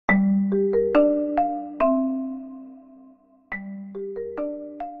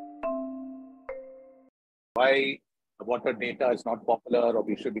why water data is not popular, or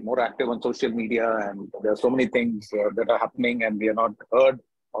we should be more active on social media, and there are so many things that are happening and we are not heard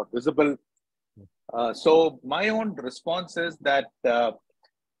or visible. So my own response is that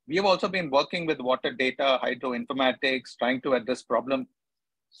we have also been working with water data, hydroinformatics, trying to address problem.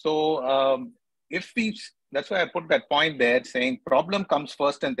 So that's why I put that point there, saying problem comes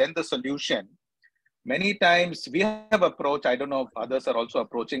first and then the solution. Many times we have approached, I don't know if others are also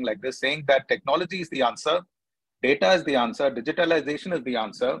approaching like this, saying that technology is the answer, data is the answer, digitalization is the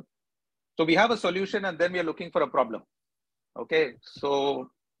answer. So we have a solution and then we are looking for a problem. Okay,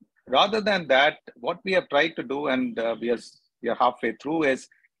 so rather than that, what we have tried to do, and we are halfway through, is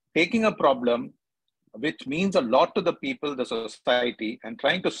taking a problem which means a lot to the people, the society, and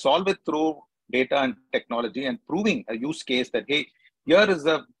trying to solve it through data and technology, and proving a use case that, hey, here is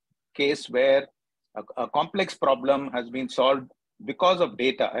a case where a complex problem has been solved because of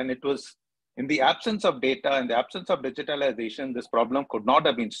data. And it was in the absence of data, in the absence of digitalization, this problem could not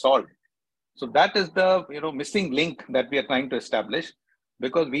have been solved. So that is the missing link that we are trying to establish,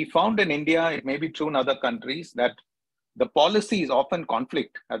 because we found in India, it may be true in other countries, that the policies often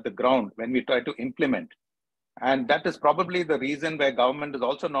conflict at the ground when we try to implement. And that is probably the reason where government is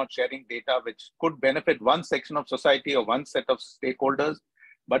also not sharing data, which could benefit one section of society or one set of stakeholders,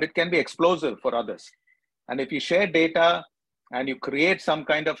 but it can be explosive for others. And if you share data and you create some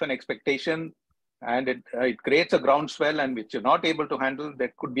kind of an expectation, and it creates a groundswell and which you're not able to handle,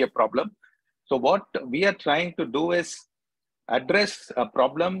 that could be a problem. So what we are trying to do is address a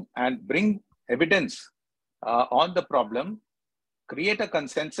problem and bring evidence on the problem, create a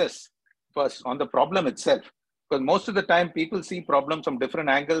consensus first on the problem itself. Because most of the time people see problems from different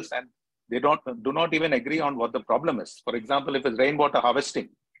angles and they do not even agree on what the problem is. For example, if it's rainwater harvesting,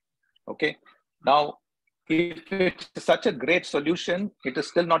 okay. Now, if it's such a great solution, it is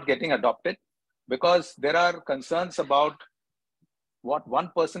still not getting adopted because there are concerns about what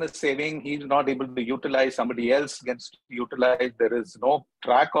one person is saving. He's not able to utilize, somebody else gets to utilize. There is no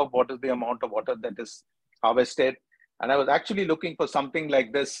track of what is the amount of water that is harvested. And I was actually looking for something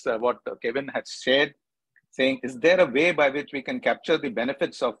like this, what Kevin had shared, saying, is there a way by which we can capture the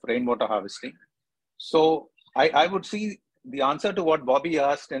benefits of rainwater harvesting? So I would see the answer to what Bobby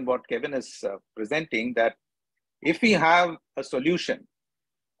asked and what Kevin is presenting, that if we have a solution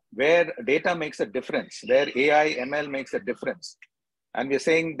where data makes a difference, where AI, ML makes a difference, and we're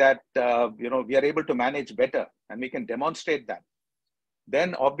saying that we are able to manage better and we can demonstrate that,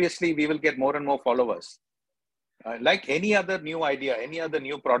 then obviously we will get more and more followers. Like any other new idea, any other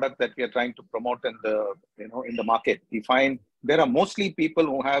new product that we are trying to promote in the market, we find there are mostly people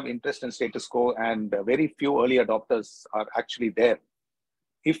who have interest in status quo, and very few early adopters are actually there.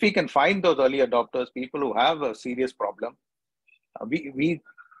 If we can find those early adopters, people who have a serious problem, we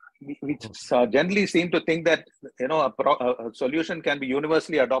generally seem to think that a solution can be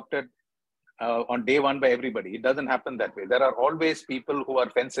universally adopted on day one by everybody. It doesn't happen that way. There are always people who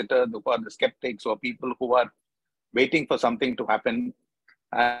are fence sitters, who are the skeptics, or people who are waiting for something to happen.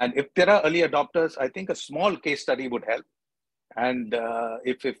 And if there are early adopters, I think a small case study would help. And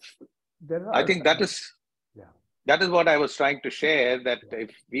I think that is what I was trying to share, that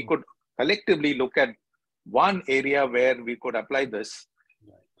if we could collectively look at one area where we could apply this.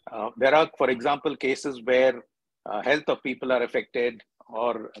 There are, for example, cases where health of people are affected,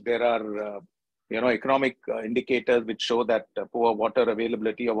 or there are economic indicators which show that poor water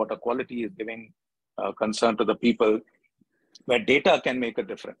availability or water quality is giving concern to the people, where data can make a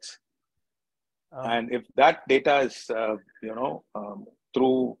difference. And if that data is,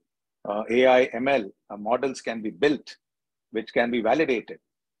 through AI, ML, models can be built, which can be validated,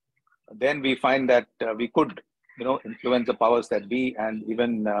 then we find that we could, influence the powers that be, and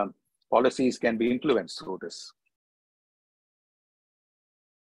even policies can be influenced through this.